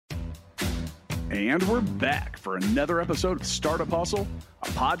And we're back for another episode of Startup Hustle, a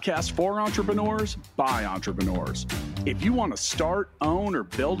podcast for entrepreneurs by entrepreneurs. If you want to start, own, or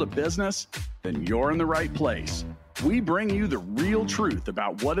build a business, then you're in the right place. We bring you the real truth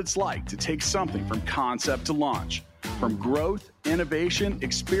about what it's like to take something from concept to launch. From growth, innovation,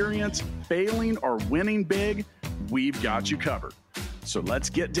 experience, failing, or winning big, we've got you covered. So let's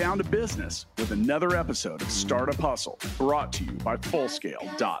get down to business with another episode of Startup Hustle, brought to you by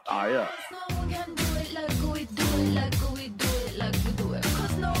Fullscale.io.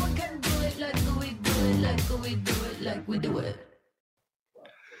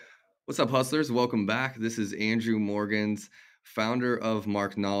 What's up, hustlers? Welcome back. This is Andrew Morgans, founder of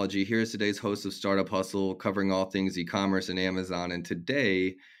Marknology. Here is today's host of Startup Hustle, covering all things e-commerce and Amazon. And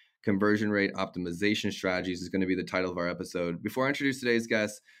today, conversion rate optimization strategies is going to be the title of our episode. Before I introduce today's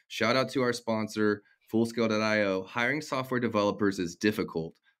guest, shout out to our sponsor, Fullscale.io. Hiring software developers is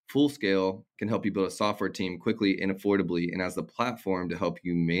difficult. Fullscale can help you build a software team quickly and affordably, and as the platform to help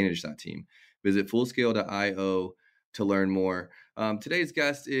you manage that team. Visit Fullscale.io to learn more. Today's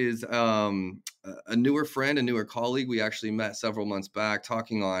guest is a newer friend, a newer colleague. We actually met several months back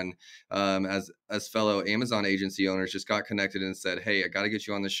talking on as fellow Amazon agency owners, just got connected and said, hey, I got to get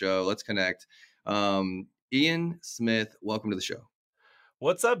you on the show. Let's connect. Ian Smith, welcome to the show.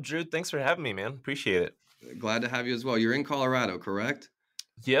 What's up, Drew? Thanks for having me, man. Appreciate it. Glad to have you as well. You're in Colorado, correct?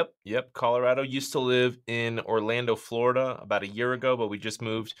 Yep. Colorado. Used to live in Orlando, Florida about a year ago, but we just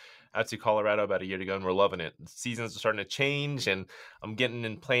moved out to Colorado about a year ago, and we're loving it. The seasons are starting to change, and I'm getting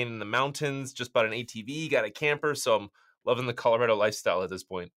and playing in the mountains. Just bought an ATV, got a camper, so I'm loving the Colorado lifestyle at this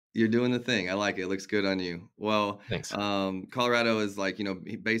point. You're doing the thing. I like it. It looks good on you. Well, thanks. Colorado is like,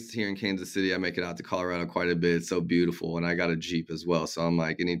 based here in Kansas City, I make it out to Colorado quite a bit. It's so beautiful. And I got a Jeep as well. So I'm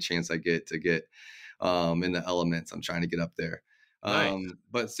like, any chance I get to get in the elements, I'm trying to get up there. Nice.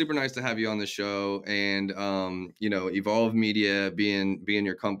 But super nice to have you on the show, and Evolve Media being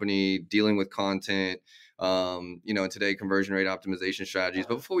your company, dealing with content, and today conversion rate optimization strategies.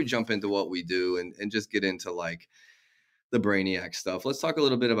 But before we jump into what we do and just get into like the brainiac stuff, let's talk a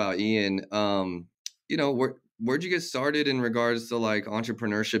little bit about Ian. Where'd you get started in regards to like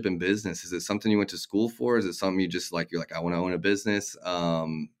entrepreneurship and business? Is it something you went to school for? Is it something you just like, you're like, I want to own a business?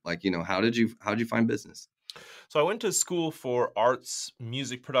 How'd you find business? So I went to school for arts,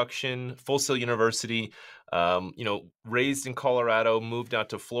 music production, Full Sail University, raised in Colorado, moved out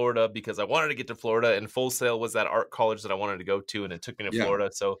to Florida because I wanted to get to Florida, and Full Sail was that art college that I wanted to go to, and it took me to Florida.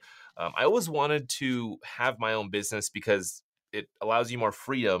 So I always wanted to have my own business because it allows you more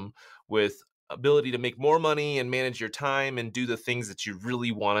freedom with ability to make more money and manage your time and do the things that you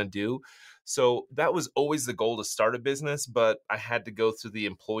really want to do. So that was always the goal, to start a business, but I had to go through the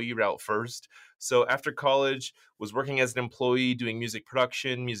employee route first. So after college, was working as an employee, doing music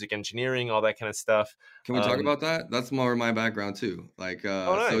production, music engineering, all that kind of stuff. Can we talk about that? That's more my background too. Like,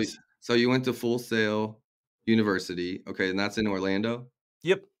 nice. So you went to Full Sail University, okay, and that's in Orlando?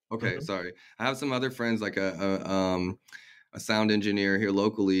 Yep. Okay, sorry. I have some other friends, like a sound engineer here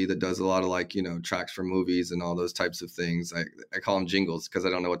locally that does a lot of like, tracks for movies and all those types of things. I call them jingles because I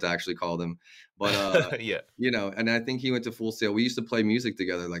don't know what to actually call them. But, yeah, and I think he went to Full Sail. We used to play music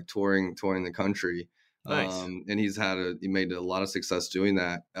together, like touring the country. Nice. And he made a lot of success doing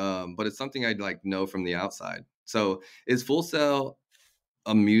that. But it's something I'd like know from the outside. So is Full Sail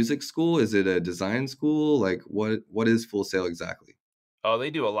a music school? Is it a design school? Like what is Full Sail exactly? Oh,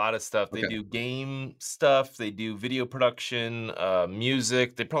 they do a lot of stuff. They do game stuff. They do video production,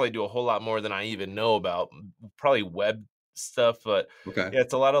 music. They probably do a whole lot more than I even know about. Probably web stuff, but yeah,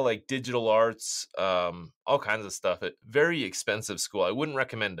 it's a lot of like digital arts, all kinds of stuff. Very expensive school. I wouldn't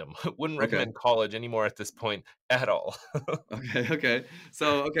recommend them. Wouldn't recommend college anymore at this point at all. Okay.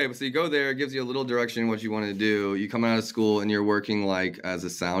 So you go there. It gives you a little direction in what you want to do. You come out of school and you're working like as a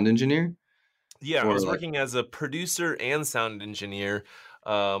sound engineer. Yeah, I was working as a producer and sound engineer,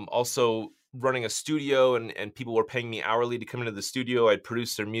 also running a studio, and people were paying me hourly to come into the studio. I'd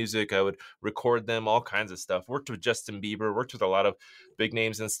produce their music. I would record them, all kinds of stuff. Worked with Justin Bieber, worked with a lot of big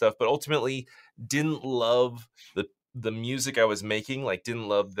names and stuff, but ultimately didn't love the music I was making, like didn't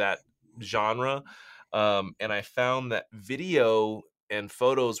love that genre. And I found that video and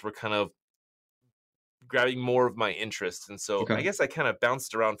photos were kind of grabbing more of my interest. And so I guess I kind of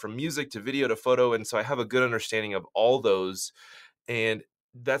bounced around from music to video to photo. And so I have a good understanding of all those. And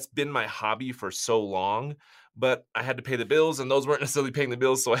that's been my hobby for so long, but I had to pay the bills, and those weren't necessarily paying the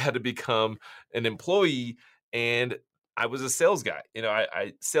bills. So I had to become an employee, and I was a sales guy.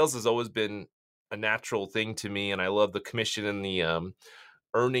 Sales has always been a natural thing to me, and I love the commission and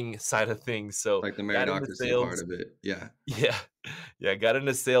earning side of things. So Like the got into meritocracy part sales. of it. Yeah. Yeah. Yeah. Got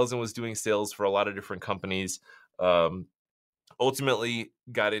into sales and was doing sales for a lot of different companies. Ultimately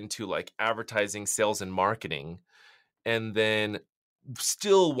got into like advertising, sales, and marketing, and then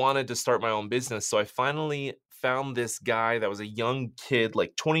still wanted to start my own business. So I finally found this guy that was a young kid,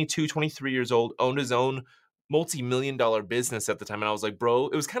 like 22, 23 years old, owned his own multi-million dollar business at the time. And I was like, bro,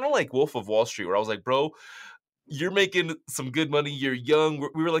 it was kind of like Wolf of Wall Street, where I was like, bro, you're making some good money. You're young.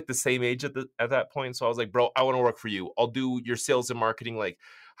 We were like the same age at that point. So I was like, bro, I want to work for you. I'll do your sales and marketing. Like,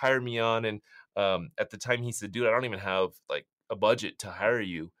 hire me on. And at the time, he said, dude, I don't even have like a budget to hire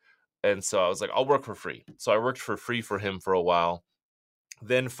you. And so I was like, I'll work for free. So I worked for free for him for a while.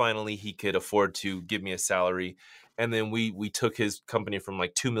 Then finally, he could afford to give me a salary. And then we took his company from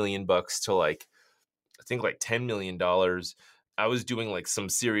like $2 million to like, I think like $10 million. I was doing like some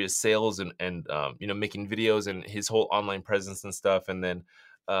serious sales and making videos and his whole online presence and stuff. And then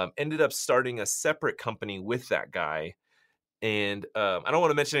ended up starting a separate company with that guy. And I don't want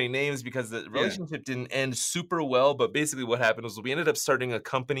to mention any names because the relationship didn't end super well. But basically what happened was we ended up starting a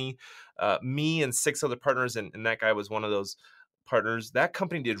company, me and 6 other partners. And that guy was one of those partners. That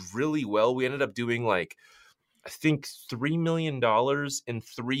company did really well. We ended up doing like, I think $3 million in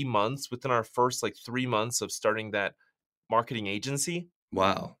 3 months within our first like 3 months of starting that marketing agency.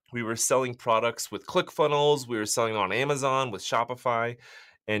 Wow. We were selling products with ClickFunnels. We were selling on Amazon with Shopify,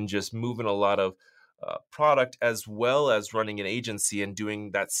 and just moving a lot of product, as well as running an agency and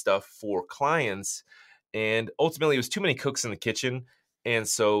doing that stuff for clients. And ultimately, it was too many cooks in the kitchen. And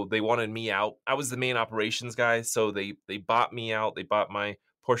so they wanted me out. I was the main operations guy. So they bought me out. They bought my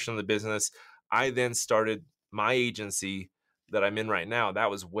portion of the business. I then started my agency that I'm in right now. That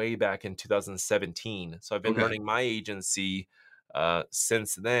was way back in 2017. So I've been running my agency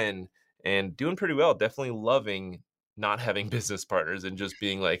since then, and doing pretty well. Definitely loving not having business partners and just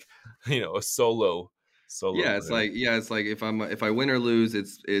being like, a solo. Yeah, it's like if I win or lose,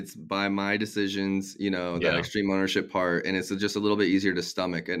 it's by my decisions, that extreme ownership part, and it's just a little bit easier to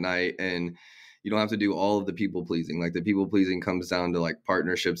stomach at night, and you don't have to do all of the people pleasing. Like the people pleasing comes down to like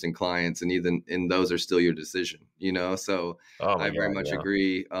partnerships and clients, and even in those are still your decision, So I very much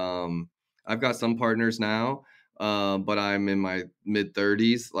agree. I've got some partners now, but I'm in my mid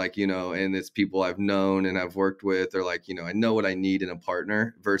 30s, and it's people I've known and I've worked with, or I know what I need in a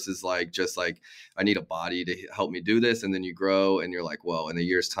partner versus just I need a body to help me do this. And then you grow and you're like, well, in a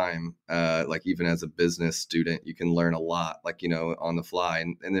year's time, even as a business student, you can learn a lot, on the fly.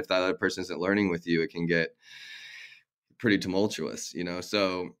 And if that other person isn't learning with you, it can get pretty tumultuous,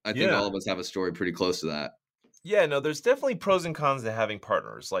 So I think all of us have a story pretty close to that. Yeah, no, there's definitely pros and cons to having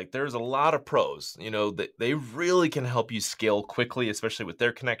partners. Like there's a lot of pros, that they really can help you scale quickly, especially with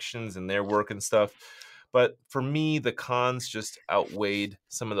their connections and their work and stuff. But for me, the cons just outweighed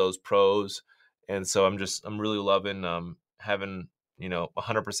some of those pros. And so I'm really loving having,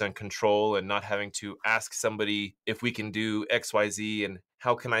 100% control and not having to ask somebody if we can do XYZ and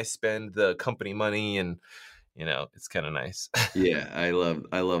how can I spend the company money, and it's kind of nice. Yeah, I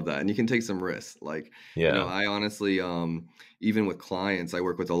love that. And you can take some risks. I honestly, even with clients, I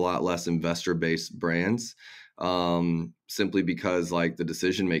work with a lot less investor-based brands, simply because the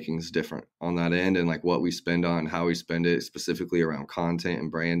decision making is different on that end, and what we spend on, how we spend it, specifically around content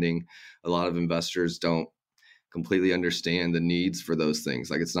and branding. A lot of investors don't completely understand the needs for those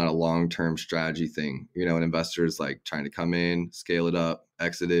things. It's not a long-term strategy thing. An investor is trying to come in, scale it up,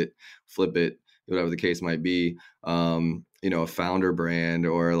 exit it, flip it, whatever the case might be. A founder brand,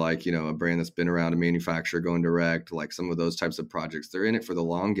 or a brand that's been around, a manufacturer going direct, some of those types of projects, they're in it for the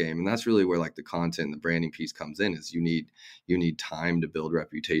long game. And that's really where the content and the branding piece comes in, is you need time to build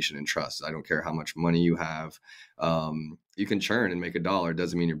reputation and trust. I don't care how much money you have. You can churn and make $1. It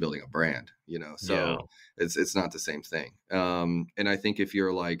doesn't mean you're building a brand, so it's not the same thing. And I think if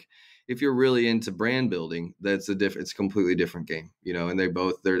you're really into brand building, it's a completely different game, and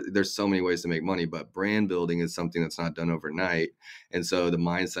there's so many ways to make money, but brand building is something that's not done overnight. And so the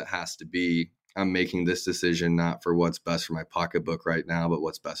mindset has to be, I'm making this decision not for what's best for my pocketbook right now, but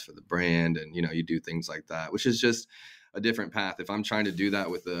what's best for the brand. And, you do things like that, which is just a different path. If I'm trying to do that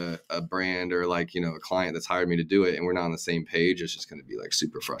with a brand, or a client that's hired me to do it, and we're not on the same page, it's just going to be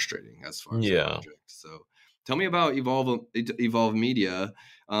super frustrating as far as the project. So tell me about Evolve Media.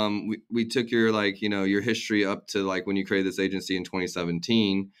 We took your your history up to when you created this agency in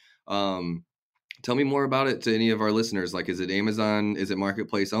 2017. Tell me more about it to any of our listeners. Is it Amazon? Is it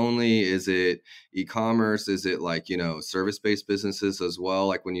marketplace only? Is it e-commerce? Is it service-based businesses as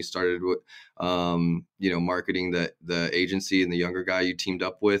well? When you started with, marketing the agency and the younger guy you teamed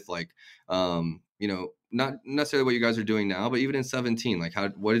up with, not necessarily what you guys are doing now, but even in 17, like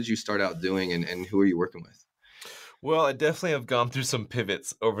what did you start out doing and who are you working with? Well, I definitely have gone through some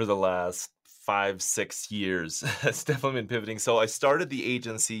pivots over the last 5, 6 years. It's definitely been pivoting. So I started the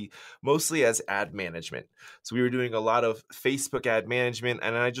agency mostly as ad management. So we were doing a lot of Facebook ad management,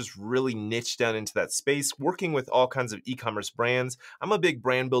 and I just really niched down into that space, working with all kinds of e-commerce brands. I'm a big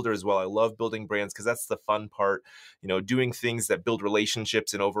brand builder as well. I love building brands because that's the fun part, doing things that build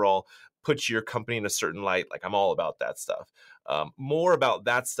relationships and overall put your company in a certain light. Like, I'm all about that stuff. More about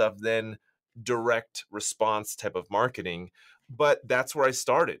that stuff than direct response type of marketing. But that's where I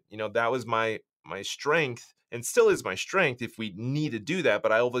started. That was my strength, and still is my strength if we need to do that.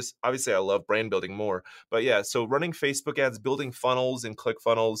 But obviously I love brand building more. But yeah, so running Facebook ads, building funnels and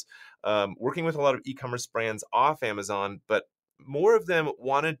ClickFunnels, working with a lot of e-commerce brands off Amazon, but more of them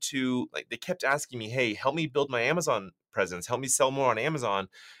wanted to, like, they kept asking me, hey, help me build my Amazon presence, help me sell more on Amazon.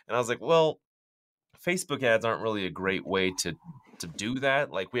 And I was like, well, Facebook ads aren't really a great way to do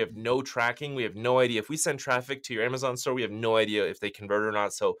that. Like, we have no tracking. We have no idea if we send traffic to your Amazon store, we have no idea if they convert or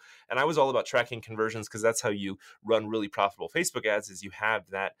not. So, and I was all about tracking conversions because that's how you run really profitable Facebook ads, is you have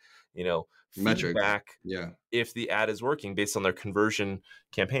that, Metrics. feedback. Yeah. If the ad is working based on their conversion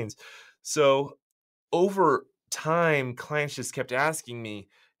campaigns. So over time, clients just kept asking me,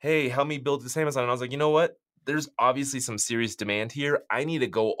 hey, help me build this Amazon. And I was like, you know what? There's obviously some serious demand here. I need to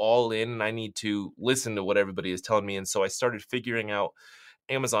go all in, and I need to listen to what everybody is telling me. And so I started figuring out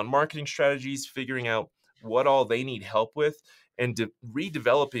Amazon marketing strategies, figuring out what all they need help with, and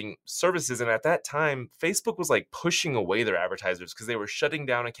redeveloping services. And at that time, Facebook was like pushing away their advertisers because they were shutting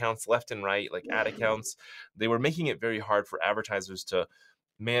down accounts left and right, like ad accounts. They were making it very hard for advertisers to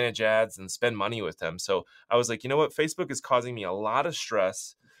manage ads and spend money with them. So I was like, you know what? Facebook is causing me a lot of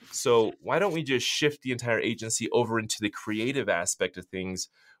stress. So why don't we just shift the entire agency over into the creative aspect of things,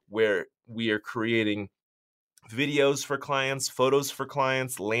 where we are creating videos for clients, photos for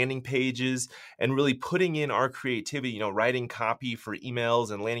clients, landing pages, and really putting in our creativity, writing copy for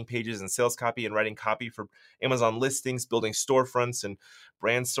emails and landing pages and sales copy, and writing copy for Amazon listings, building storefronts and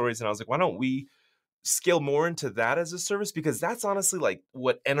brand stories. And I was like, why don't we scale more into that as a service? Because that's honestly like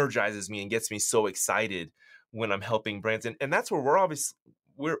what energizes me and gets me so excited when I'm helping brands. And that's where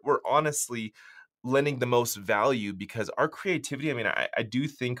we're honestly lending the most value, because our creativity, I mean, I do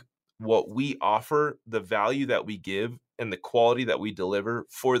think what we offer, the value that we give and the quality that we deliver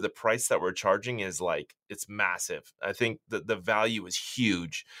for the price that we're charging is like, it's massive. I think that the value is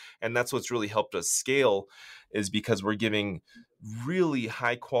huge. And that's what's really helped us scale, is because we're giving really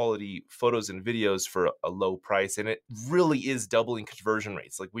high quality photos and videos for a low price. And it really is doubling conversion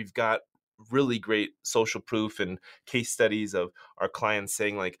rates. Like, we've got really great social proof and case studies of our clients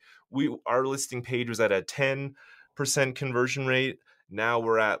saying, like, our listing page was at a 10% conversion rate. Now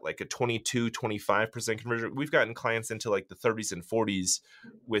we're at like a 22-25% conversion. We've gotten clients into like the 30s and 40s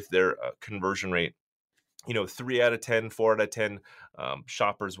with their conversion rate. 3 out of 10, 4 out of 10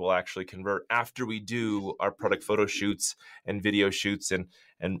 shoppers will actually convert after we do our product photo shoots and video shoots, and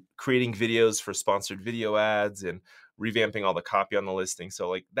creating videos for sponsored video ads and revamping all the copy on the listing. So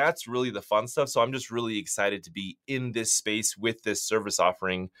like, that's really the fun stuff. So I'm just really excited to be in this space with this service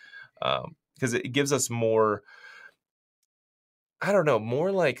offering, because it gives us more,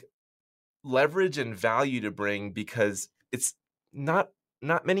 more like leverage and value to bring, because it's not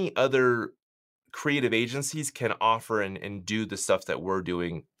many other creative agencies can offer and do the stuff that we're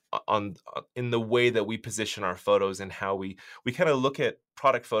doing in the way that we position our photos, and how we kind of look at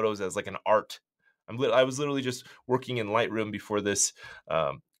product photos as like an art. I was literally just working in Lightroom before this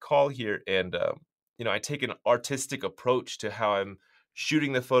call here, and I take an artistic approach to how I'm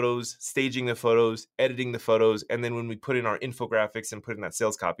shooting the photos, staging the photos, editing the photos, and then when we put in our infographics and put in that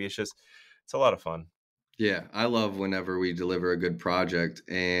sales copy, it's a lot of fun. Yeah, I love whenever we deliver a good project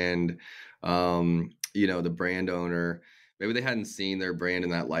and, the brand owner, maybe they hadn't seen their brand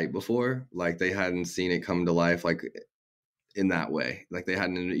in that light before. Like, they hadn't seen it come to life, like, in that way. Like, they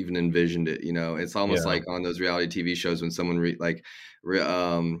hadn't even envisioned it. It's almost like on those reality TV shows when someone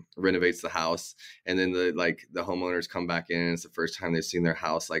renovates the house, and then the homeowners come back in, and it's the first time they've seen their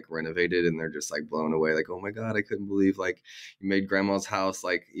house like renovated, and they're just like blown away, like, oh my God, I couldn't believe like you made grandma's house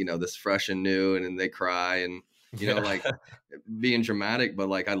like, this fresh and new, and then they cry, and like being dramatic, but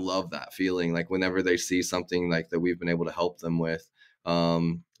like, I love that feeling, like whenever they see something like that we've been able to help them with,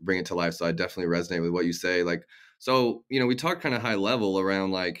 bring it to life. So I definitely resonate with what you say. Like, so, we talked kind of high level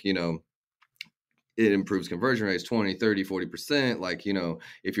around like, it improves conversion rates 20, 30, 40%. Like,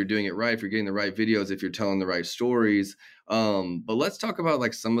 if you're doing it right, if you're getting the right videos, if you're telling the right stories. But let's talk about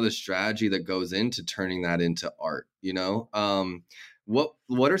like some of the strategy that goes into turning that into art.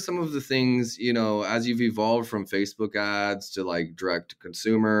 what are some of the things, as you've evolved from Facebook ads to like direct to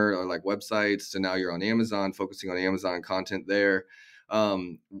consumer or like websites to now you're on Amazon, focusing on Amazon content there.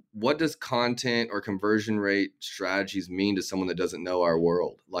 What does content or conversion rate strategies mean to someone that doesn't know our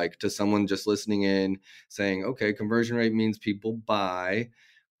world? Like to someone just listening in saying, okay, conversion rate means people buy,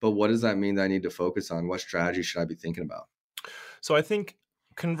 but what does that mean that I need to focus on? What strategy should I be thinking about? So I think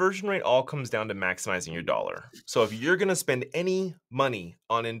conversion rate all comes down to maximizing your dollar. So if you're going to spend any money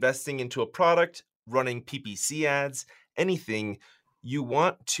on investing into a product, running PPC ads, anything, you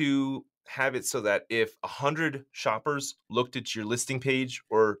want to have it so that if 100 shoppers looked at your listing page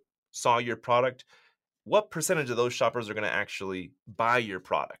or saw your product, what percentage of those shoppers are going to actually buy your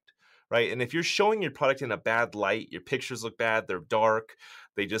product, right? And if you're showing your product in a bad light, your pictures look bad, they're dark,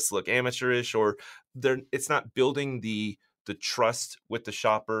 they just look amateurish, or it's not building the trust with the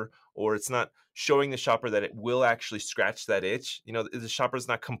shopper, or it's not showing the shopper that it will actually scratch that itch. The shopper's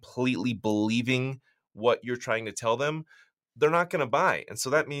not completely believing what you're trying to tell them, they're not going to buy. And so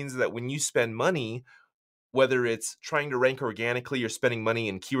that means that when you spend money, whether it's trying to rank organically, you're spending money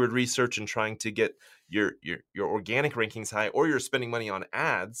in keyword research and trying to get your organic rankings high, or you're spending money on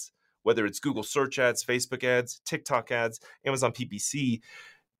ads, whether it's Google search ads, Facebook ads, TikTok ads, Amazon PPC,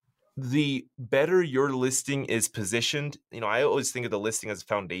 the better your listing is positioned. I always think of the listing as a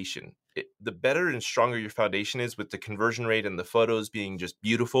foundation. The better and stronger your foundation is, with the conversion rate and the photos being just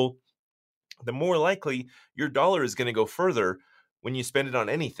beautiful, the more likely your dollar is going to go further when you spend it on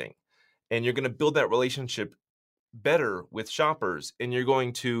anything. And you're going to build that relationship better with shoppers, and you're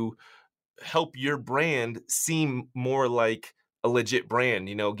going to help your brand seem more like a legit brand,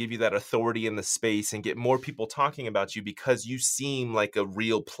 give you that authority in the space and get more people talking about you because you seem like a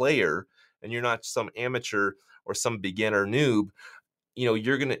real player and you're not some amateur or some beginner noob.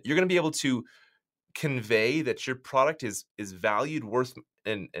 You're going to be able to convey that your product is valued, worth,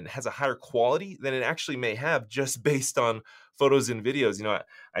 and has a higher quality than it actually may have just based on photos and videos.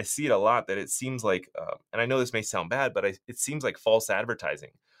 I see it a lot that it seems like, and I know this may sound bad, but it seems like false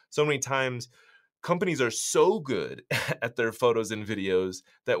advertising. So many times companies are so good at their photos and videos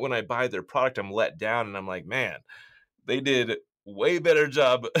that when I buy their product, I'm let down and I'm like, man, they did way better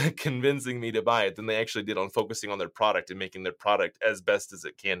job convincing me to buy it than they actually did on focusing on their product and making their product as best as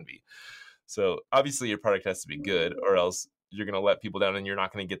it can be. So obviously your product has to be good, or else you're going to let people down and you're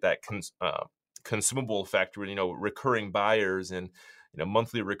not going to get that consumable effect where, recurring buyers and,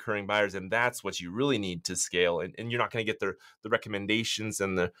 monthly recurring buyers. And that's what you really need to scale. And you're not going to get the recommendations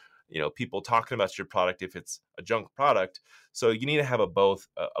and the, people talking about your product if it's a junk product. So you need to have both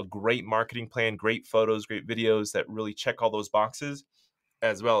a great marketing plan, great photos, great videos that really check all those boxes,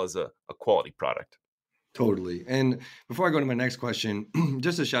 as well as a quality product. Totally. And before I go to my next question,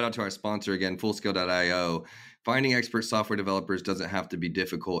 just a shout out to our sponsor again, Fullscale.io. Finding expert software developers doesn't have to be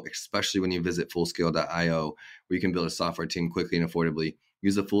difficult, especially when you visit Fullscale.io, where you can build a software team quickly and affordably.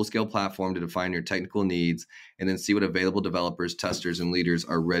 Use the Fullscale platform to define your technical needs and then see what available developers, testers, and leaders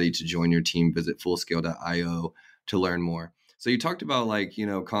are ready to join your team. Visit Fullscale.io to learn more. So you talked about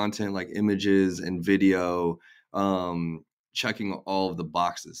content like images and video, checking all of the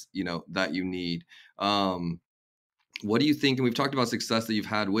boxes, that you need. What do you think? And we've talked about success that you've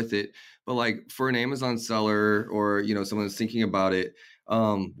had with it, but for an Amazon seller or, someone that's thinking about it,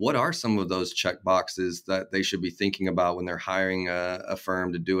 what are some of those check boxes that they should be thinking about when they're hiring a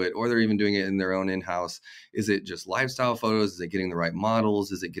firm to do it, or they're even doing it in their own in-house? Is it just lifestyle photos? Is it getting the right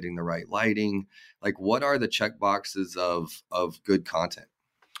models? Is it getting the right lighting? What are the check boxes of good content?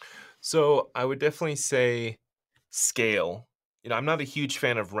 So I would definitely say scale. I'm not a huge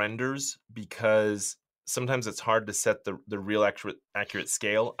fan of renders because sometimes it's hard to set the real accurate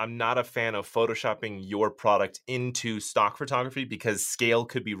scale. I'm not a fan of photoshopping your product into stock photography because scale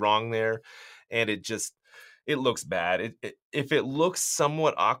could be wrong there, and it looks bad. If it looks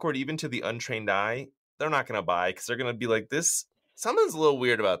somewhat awkward, even to the untrained eye, they're not going to buy because they're going to be like, this, something's a little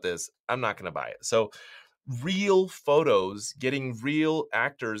weird about this. I'm not going to buy it. So real photos, getting real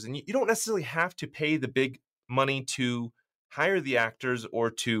actors, and you don't necessarily have to pay the big money to hire the actors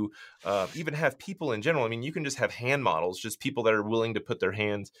or to even have people in general. I mean, you can just have hand models, just people that are willing to put their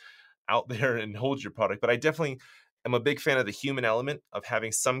hands out there and hold your product. But I definitely am a big fan of the human element of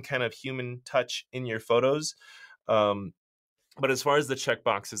having some kind of human touch in your photos. But as far as the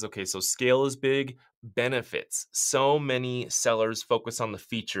checkboxes, okay, so scale is big, benefits. So many sellers focus on the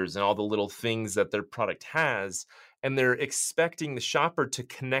features and all the little things that their product has, and they're expecting the shopper to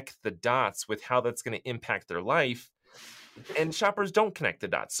connect the dots with how that's going to impact their life. And shoppers don't connect the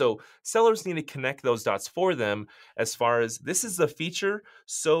dots. So sellers need to connect those dots for them as far as this is the feature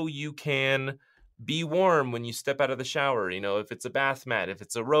so you can be warm when you step out of the shower. If it's a bath mat, if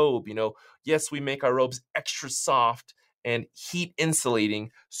it's a robe, yes, we make our robes extra soft and heat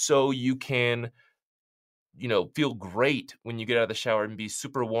insulating so you can, feel great when you get out of the shower and be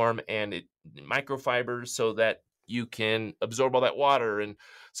super warm, and it microfibers so that you can absorb all that water. And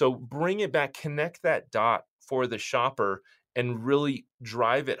so bring it back, connect that dot for the shopper and really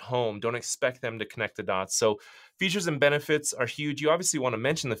drive it home. Don't expect them to connect the dots. So features and benefits are huge. You obviously want to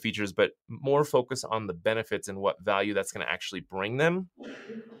mention the features, but more focus on the benefits and what value that's going to actually bring them.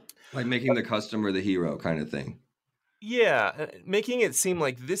 Like making the customer the hero kind of thing. Yeah, making it seem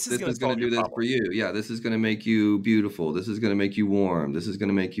like this is going to do this for you. Yeah, this is going to make you beautiful. This is going to make you warm. This is going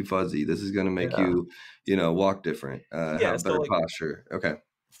to make you fuzzy. This is going to make you, walk different, have better posture. Okay.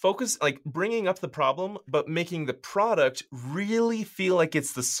 Focus, like bringing up the problem, but making the product really feel like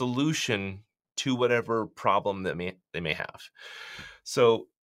it's the solution to whatever problem that they may have. So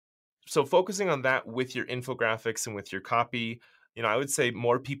focusing on that with your infographics and with your copy. I would say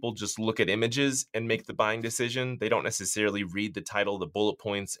more people just look at images and make the buying decision. They don't necessarily read the title, the bullet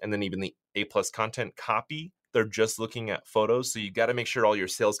points, and then even the A+ content copy. They're just looking at photos. So you got to make sure all your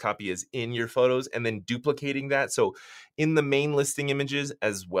sales copy is in your photos and then duplicating that. So in the main listing images,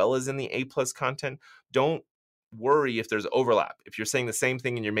 as well as in the A+ content, don't worry if there's overlap. If you're saying the same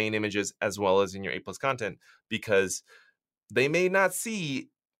thing in your main images as well as in your A+ content, because they may not see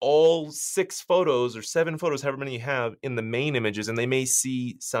all 6 photos or 7 photos, however many you have in the main images, and they may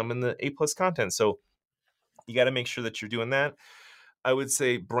see some in the A+ content. So you got to make sure that you're doing that. I would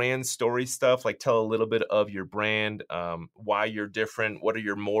say brand story stuff, like tell a little bit of your brand, why you're different, what are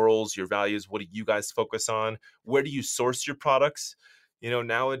your morals, your values, what do you guys focus on, where do you source your products?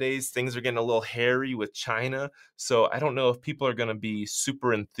 Nowadays things are getting a little hairy with China. So I don't know if people are going to be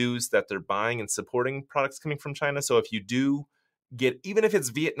super enthused that they're buying and supporting products coming from China. So if you do even if it's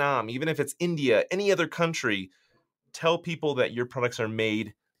Vietnam, even if it's India, any other country, tell people that your products are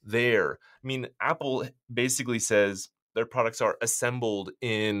made there. I mean, Apple basically says their products are assembled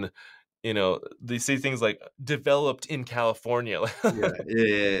in, they say things like developed in California.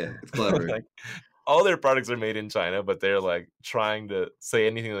 Yeah. It's clever. Like, all their products are made in China, but they're like trying to say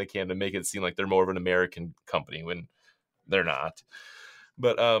anything they can to make it seem like they're more of an American company when they're not.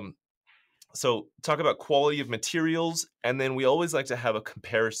 But so talk about quality of materials, and then we always like to have a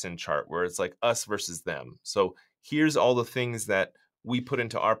comparison chart where it's like us versus them. So here's all the things that we put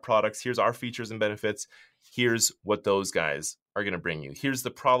into our products. Here's our features and benefits. Here's what those guys are going to bring you. Here's the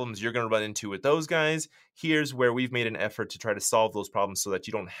problems you're going to run into with those guys. Here's where we've made an effort to try to solve those problems so that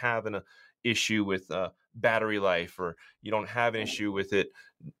you don't have an issue with battery life, or you don't have an issue with it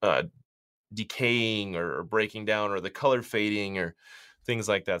decaying or breaking down, or the color fading, or things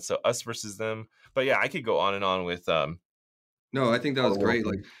like that. So us versus them. But yeah, I could go on and on with no, I think that was great.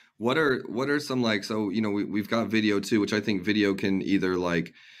 Like what are some, like, so we've got video too, which I think video can either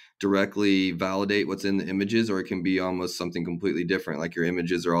like directly validate what's in the images, or it can be almost something completely different. Like your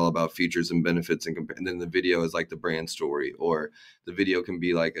images are all about features and benefits, and then the video is like the brand story, or the video can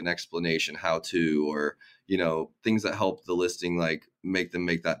be like an explanation, how to, or things that help the listing, like make them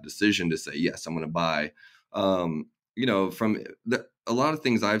make that decision to say, yes, I'm going to buy. From a lot of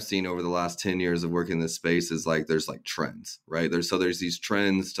things I've seen over the last 10 years of working in this space is like, there's like trends, right? There's these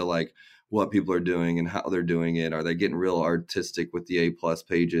trends to like what people are doing and how they're doing it. Are they getting real artistic with the A+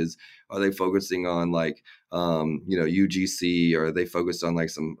 pages? Are they focusing on like, UGC? Or are they focused on like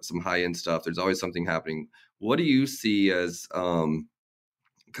some high end stuff? There's always something happening. What do you see as,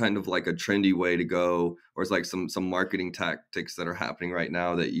 kind of like a trendy way to go, or is like some marketing tactics that are happening right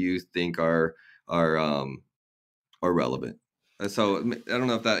now that you think are relevant? So I don't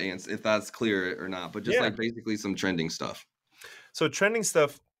know if that's clear or not, but just like basically some trending stuff. So trending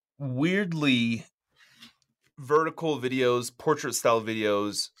stuff, weirdly, vertical videos, portrait style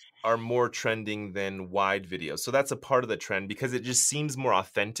videos are more trending than wide videos. So that's a part of the trend because it just seems more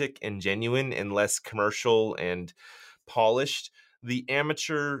authentic and genuine and less commercial and polished. The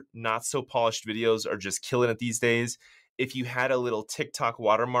amateur, not so polished videos are just killing it these days. If you had a little TikTok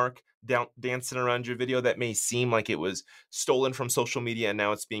watermark dancing around your video, that may seem like it was stolen from social media and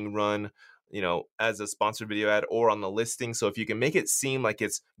now it's being run, as a sponsored video ad or on the listing. So if you can make it seem like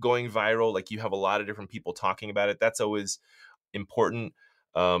it's going viral, like you have a lot of different people talking about it, that's always important.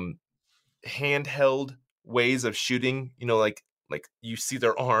 Handheld ways of shooting, like you see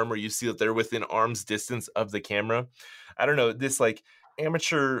their arm, or you see that they're within arm's distance of the camera. I don't know, this like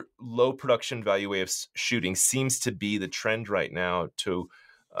amateur low production value way of shooting seems to be the trend right now to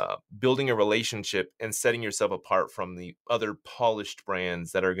building a relationship and setting yourself apart from the other polished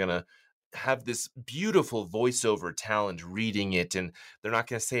brands that are going to have this beautiful voiceover talent reading it, and they're not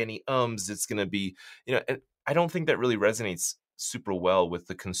going to say any ums. It's going to be, and I don't think that really resonates super well with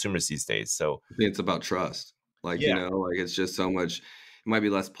the consumers these days. So I think it's about trust. Like, yeah, like it's just so much, it might be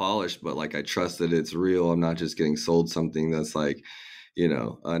less polished, but like I trust that it's real. I'm not just getting sold something that's like,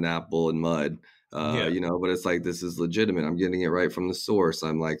 an apple and mud. yeah, But it's like, this is legitimate. I'm getting it right from the source.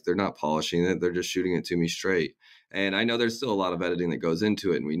 I'm like, they're not polishing it. They're just shooting it to me straight. And I know there's still a lot of editing that goes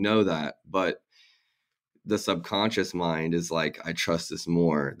into it, and we know that, but the subconscious mind is like, I trust this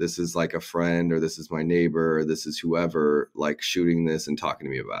more. This is like a friend, or this is my neighbor, or this is whoever like shooting this and talking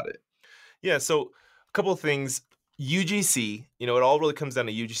to me about it. yeah. So a couple of things. UGC, it all really comes down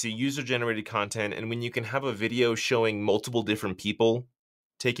to UGC, user generated content. And when you can have a video showing multiple different people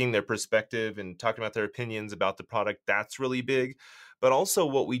taking their perspective and talking about their opinions about the product, that's really big. But also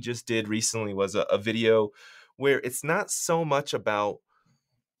what we just did recently was a video where it's not so much about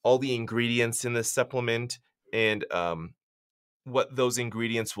all the ingredients in this supplement and what those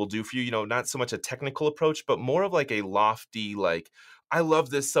ingredients will do for you, not so much a technical approach, but more of like a lofty, like, I love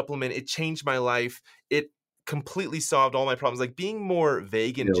this supplement. It changed my life. It completely solved all my problems. Like being more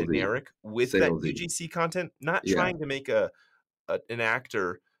vague and Salesy. generic with that UGC content, not trying to make an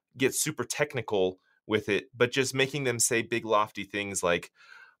actor get super technical with it, but just making them say big lofty things like,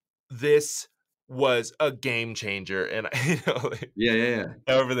 this was a game changer. And Yeah.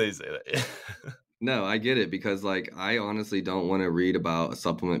 however they say that. No, I get it, because like I honestly don't want to read about a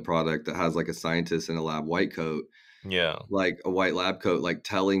supplement product that has like a scientist in a lab white coat, Yeah. like a white lab coat, like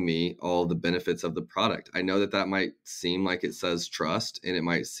telling me all the benefits of the product. I know that might seem like it says trust, and it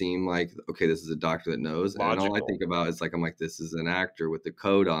might seem like, okay, this is a doctor that knows. Logical. And all I think about is like, I'm like, this is an actor with the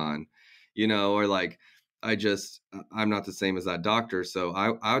coat on, or like, I'm not the same as that doctor. So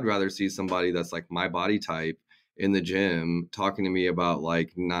I would rather see somebody that's like my body type in the gym talking to me about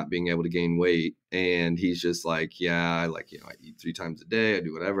like not being able to gain weight. And he's just like, yeah, I eat 3 times a day. I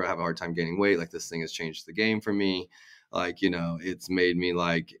do whatever. I have a hard time gaining weight. Like, this thing has changed the game for me. Like, it's made me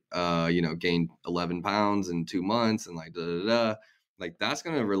like, gain 11 pounds in 2 months, and like, like that's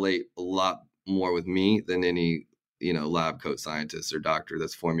going to relate a lot more with me than any, lab coat scientist or doctor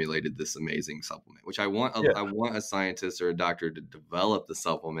that's formulated this amazing supplement, which I want. I want a scientist or a doctor to develop the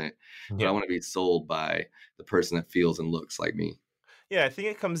supplement, but I want to be sold by the person that feels and looks like me. Yeah, I think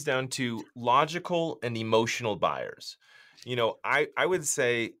it comes down to logical and emotional buyers. I would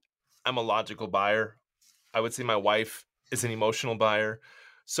say I'm a logical buyer. I would say my wife is an emotional buyer.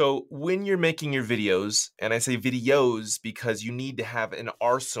 So when you're making your videos, and I say videos because you need to have an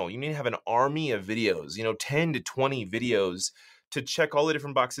arsenal, you need to have an army of videos, 10 to 20 videos to check all the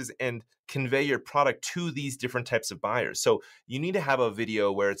different boxes and convey your product to these different types of buyers. So you need to have a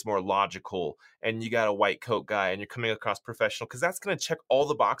video where it's more logical, and you got a white coat guy and you're coming across professional, because that's going to check all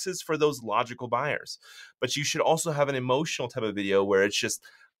the boxes for those logical buyers. But you should also have an emotional type of video where it's just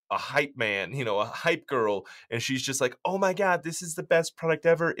a hype man, a hype girl, and she's just like, oh my God, this is the best product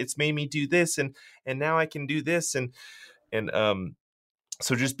ever. It's made me do this, and now I can do this. And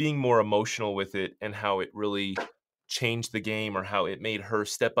so just being more emotional with it, and how it really changed the game, or how it made her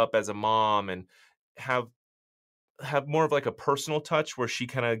step up as a mom, and have more of like a personal touch where she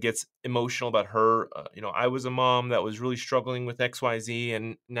kind of gets emotional about her. I was a mom that was really struggling with XYZ,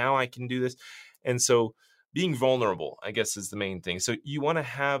 and now I can do this. And so being vulnerable, I guess, is the main thing. So you want to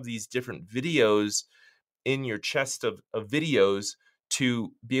have these different videos in your chest of videos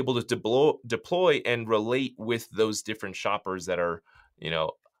to be able to deploy and relate with those different shoppers that are,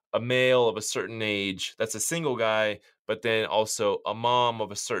 a male of a certain age that's a single guy, but then also a mom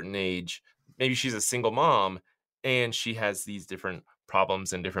of a certain age. Maybe she's a single mom and she has these different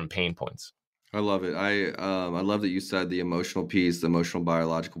problems and different pain points. I love it. I love that you said the emotional piece, the emotional buyer,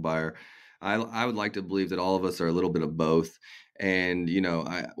 logical buyer. I would like to believe that all of us are a little bit of both. And,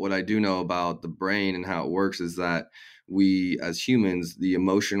 what I do know about the brain and how it works is that we, as humans, the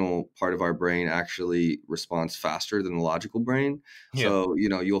emotional part of our brain actually responds faster than the logical brain. Yeah. So,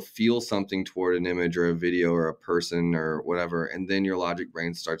 you'll feel something toward an image or a video or a person or whatever, and then your logic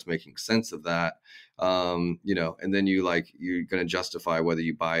brain starts making sense of that. And then you're going to justify whether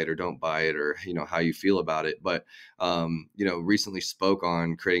you buy it or don't buy it, or, how you feel about it. But, recently spoke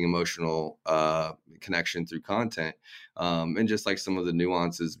on creating emotional connection through content, and just like some of the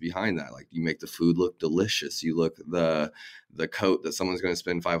nuances behind that. Like, you make the food look delicious. You look the coat that someone's going to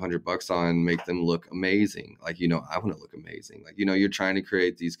spend $500 on, make them look amazing. Like, I want to look amazing. Like, you're trying to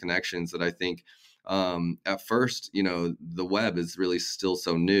create these connections that I think, at first, the web is really still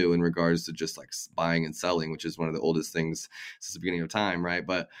so new in regards to just like buying and selling, which is one of the oldest things since the beginning of time, right?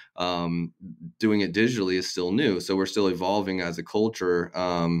 But doing it digitally is still new, so we're still evolving as a culture.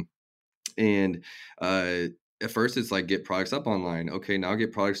 And at first it's like, get products up online. Okay, now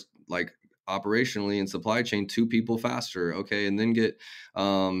get products like operationally and supply chain to people faster. Okay, and then get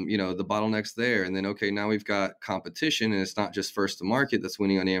the bottlenecks there. And then, okay, now we've got competition, and it's not just first to market that's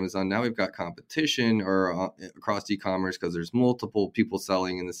winning on Amazon. Now we've got competition or across e-commerce, because there's multiple people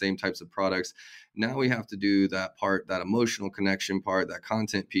selling in the same types of products. Now we have to do that part, that emotional connection part, that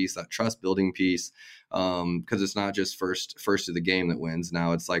content piece, that trust building piece, because it's not just first to the game that wins.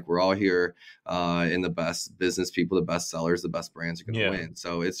 Now it's like, we're all here, and the best business people, the best sellers, the best brands are going to win.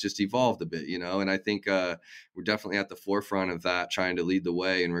 So it's just evolved a bit, and I think we're definitely at the forefront of that, trying to lead the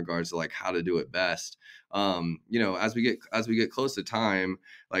way in regards to like how to do it best. As we get close to time,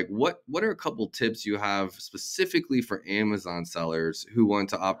 like what are a couple tips you have specifically for Amazon sellers who want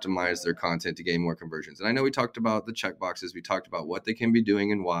to optimize their content to gain more conversions? And I know we talked about the checkboxes, we talked about what they can be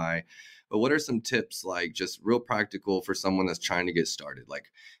doing and why, but what are some tips, like just real practical for someone that's trying to get started?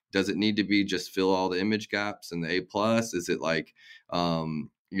 Like, does it need to be just fill all the image gaps and the A+? Is it like,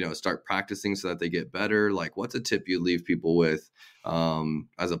 start practicing so that they get better? Like, what's a tip you leave people with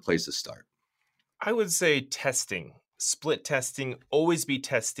as a place to start? I would say testing, split testing, always be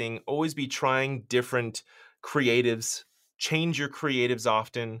trying different creatives, change your creatives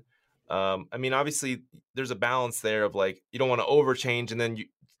often. Obviously there's a balance there of like, you don't want to overchange, and then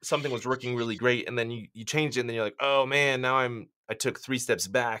something was working really great, and then you change it, and then you're like, oh man, now I took 3 steps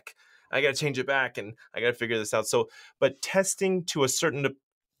back. I got to change it back, and I got to figure this out. So, but testing to a certain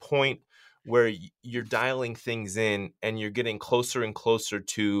point where you're dialing things in and you're getting closer and closer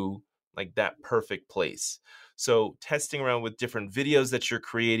to like that perfect place. So testing around with different videos that you're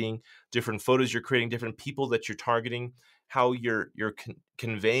creating, different photos you're creating, different people that you're targeting, how you're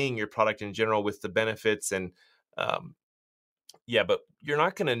conveying your product in general with the benefits. And but you're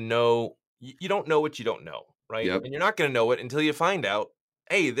not going to know, you don't know what you don't know, right? Yep. And you're not going to know it until you find out,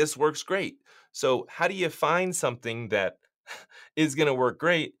 hey, this works great. So how do you find something that is going to work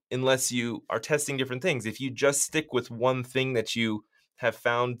great unless you are testing different things? If you just stick with one thing that you have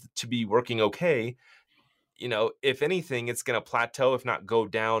found to be working okay, if anything, it's going to plateau, if not go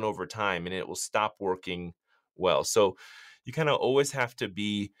down over time, and it will stop working well. So you kind of always have to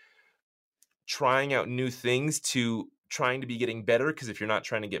be trying out new things to trying to be getting better, because if you're not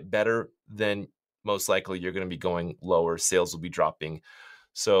trying to get better, then most likely you're going to be going lower, sales will be dropping.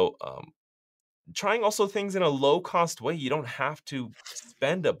 So trying also things in a low-cost way. You don't have to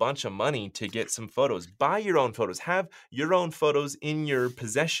spend a bunch of money to get some photos. Buy your own photos. Have your own photos in your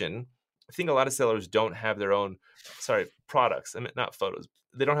possession. I think a lot of sellers don't have their own, products. Not photos.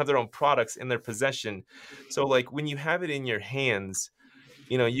 They don't have their own products in their possession. So like when you have it in your hands,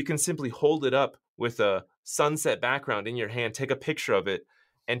 you can simply hold it up with a sunset background in your hand, take a picture of it,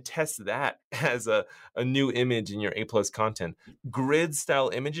 and test that as a new image in your A+ content. Grid style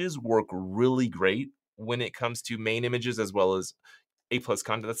images work really great when it comes to main images as well as A+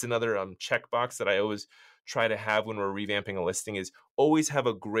 content. That's another checkbox that I always try to have when we're revamping a listing, is always have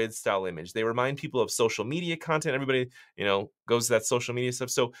a grid style image. They remind people of social media content. Everybody, goes to that social media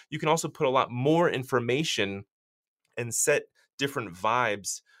stuff. So you can also put a lot more information and set different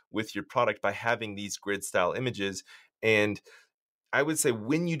vibes with your product by having these grid style images. And I would say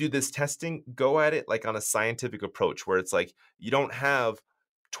when you do this testing, go at it like on a scientific approach, where it's like you don't have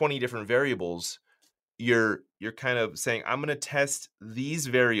 20 different variables. You're kind of saying, I'm going to test these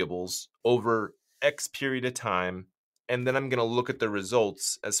variables over X period of time, and then I'm going to look at the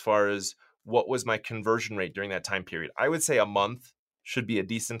results as far as what was my conversion rate during that time period. I would say a month should be a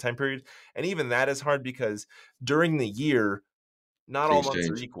decent time period. And even that is hard, because during the year, not all months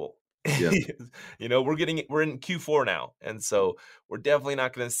are equal. Yeah. We're in Q4 now. And so we're definitely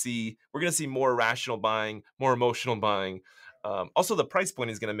not going to see, we're going to see more rational buying, more emotional buying. Also, the price point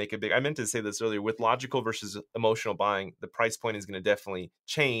is going to make a big, I meant to say this earlier, with logical versus emotional buying, the price point is going to definitely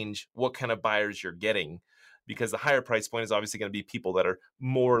change what kind of buyers you're getting, because the higher price point is obviously going to be people that are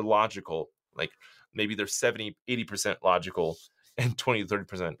more logical, like maybe they're 70, 80% logical and 20 to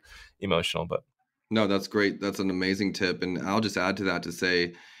 30% emotional. But no, that's great. That's an amazing tip. And I'll just add to that to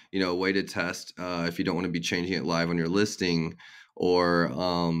say, a way to test if you don't want to be changing it live on your listing or,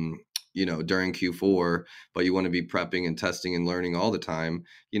 during Q4, but you want to be prepping and testing and learning all the time,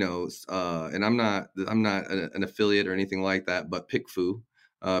 and I'm not an affiliate or anything like that, but PickFu,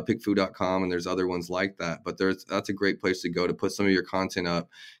 pickfu.com, and there's other ones like that, but that's a great place to go to put some of your content up,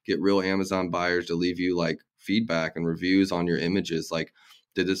 get real Amazon buyers to leave you like feedback and reviews on your images. Like,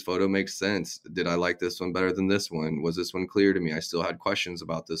 did this photo make sense? Did I like this one better than this one? Was this one clear to me? I still had questions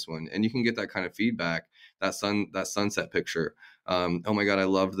about this one. And you can get that kind of feedback, that sunset picture. Oh my God, I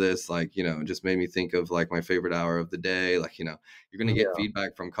love this. Like, you know, it just made me think of like my favorite hour of the day. Like, you know, you're going to get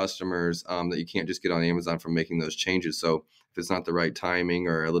feedback from customers that you can't just get on Amazon from making those changes. So if it's not the right timing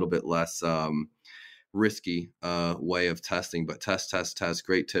or a little bit less risky way of testing, but test.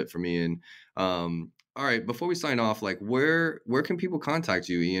 Great tip from Ian. All right, before we sign off, like where can people contact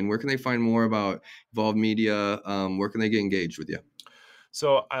you, Ian? Where can they find more about Evolve Media? Where can they get engaged with you?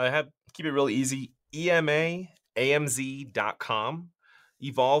 So I keep it really easy. EMAAMZ.com.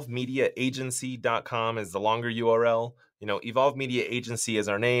 EvolveMediaAgency.com is the longer URL. You know, Evolve Media Agency is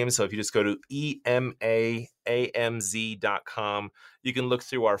our name. So if you just go to EMAAMZ.com, you can look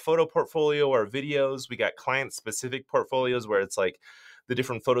through our photo portfolio, our videos. We got client-specific portfolios where it's like the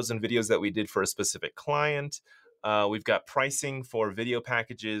different photos and videos that we did for a specific client. We've got pricing for video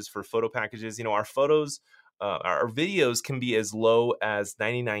packages, for photo packages. You know, our videos can be as low as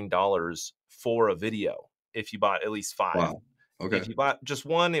 $99 for a video if you bought at least 5. Wow. Okay. If you bought just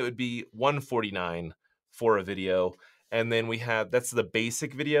one, it would be $149 for a video. And then that's the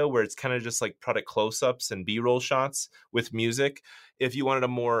basic video where it's kind of just like product close-ups and B-roll shots with music. If you wanted a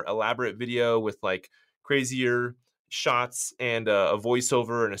more elaborate video with like crazier shots and a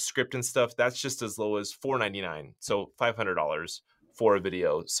voiceover and a script and stuff, that's just as low as $499. So $500 for a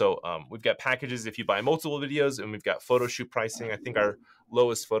video. So we've got packages if you buy multiple videos, and we've got photo shoot pricing. I think our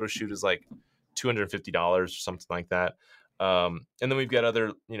lowest photo shoot is like $250 or something like that. And then we've got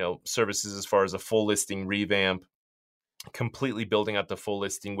other, you know, services as far as a full listing revamp, completely building out the full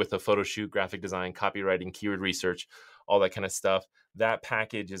listing with a photo shoot, graphic design, copywriting, keyword research, all that kind of stuff. That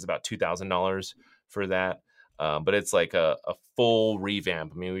package is about $2,000 for that. But it's like a full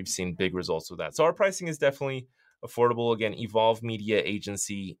revamp. I mean, we've seen big results with that. So our pricing is definitely affordable. Again,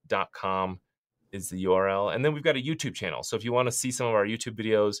 evolvemediaagency.com is the URL. And then we've got a YouTube channel. So if you want to see some of our YouTube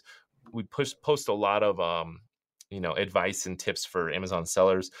videos, we post a lot of advice and tips for Amazon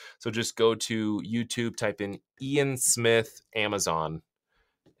sellers. So just go to YouTube, type in Ian Smith Amazon,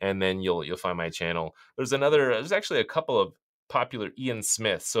 and then you'll find my channel. There's actually a couple of popular Ian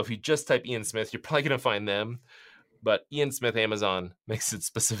Smith. So if you just type Ian Smith, you're probably going to find them. But Ian Smith Amazon makes it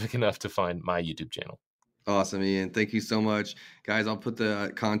specific enough to find my YouTube channel. Awesome, Ian. Thank you so much. Guys, I'll put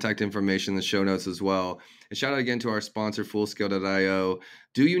the contact information in the show notes as well. And shout out again to our sponsor, Fullscale.io.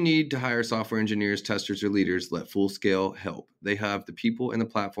 Do you need to hire software engineers, testers, or leaders? Let Fullscale help. They have the people and the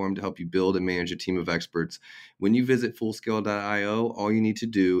platform to help you build and manage a team of experts. When you visit Fullscale.io, all you need to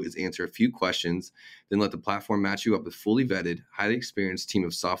do is answer a few questions, then let the platform match you up with fully vetted, highly experienced team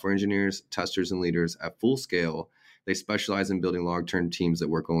of software engineers, testers, and leaders at Fullscale. They specialize in building long-term teams that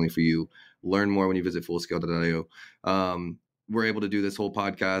work only for you. Learn more when you visit Fullscale.io. We're able to do this whole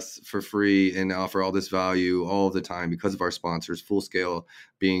podcast for free and offer all this value all the time because of our sponsors, Fullscale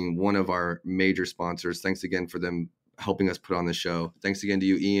being one of our major sponsors. Thanks again for them helping us put on the show. Thanks again to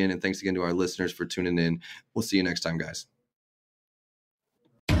you, Ian, and thanks again to our listeners for tuning in. We'll see you next time, guys.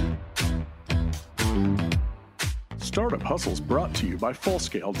 Startup Hustles brought to you by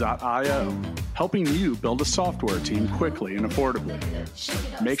Fullscale.io, helping you build a software team quickly and affordably.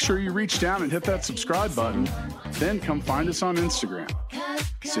 Make sure you reach down and hit that subscribe button, then come find us on Instagram.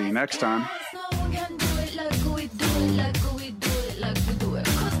 See you next time.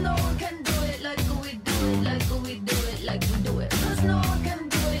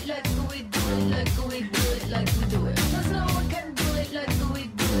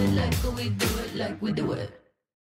 We do it.